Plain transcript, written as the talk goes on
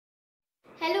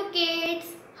kids,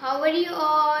 how are you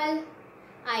all?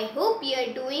 I hope you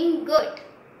are doing good.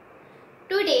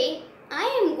 Today I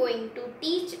am going to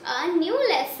teach a new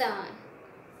lesson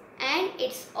and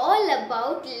it's all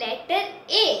about letter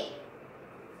A.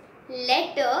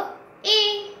 Letter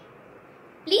A.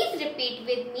 Please repeat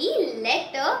with me,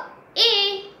 letter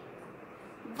A.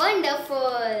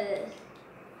 Wonderful.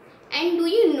 And do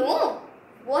you know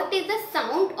what is the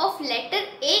sound of letter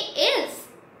A is?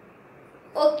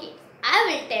 Okay, I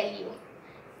will tell you.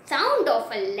 Sound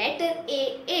of a letter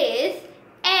A is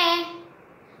A.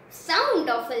 Sound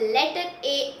of a letter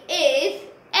A is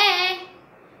A.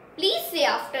 Please say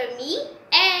after me,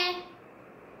 A.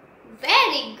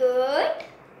 Very good.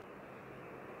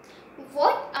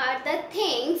 What are the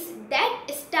things that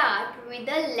start with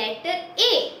the letter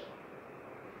A?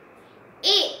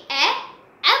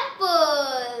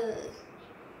 Apple.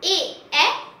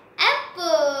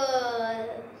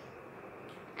 Apple.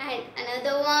 And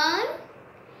another one.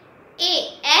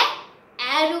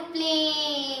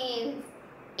 Aeroplane.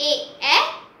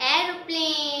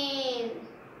 Aeroplane.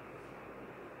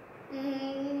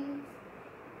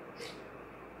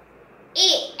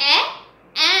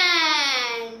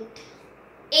 Ant.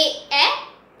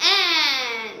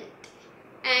 Ant.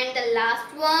 And the last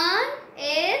one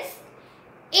is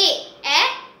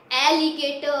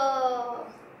alligator.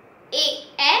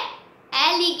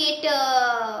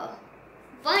 Alligator.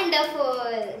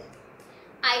 Wonderful.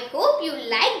 I hope you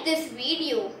like this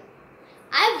video.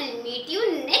 I will meet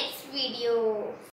you next video.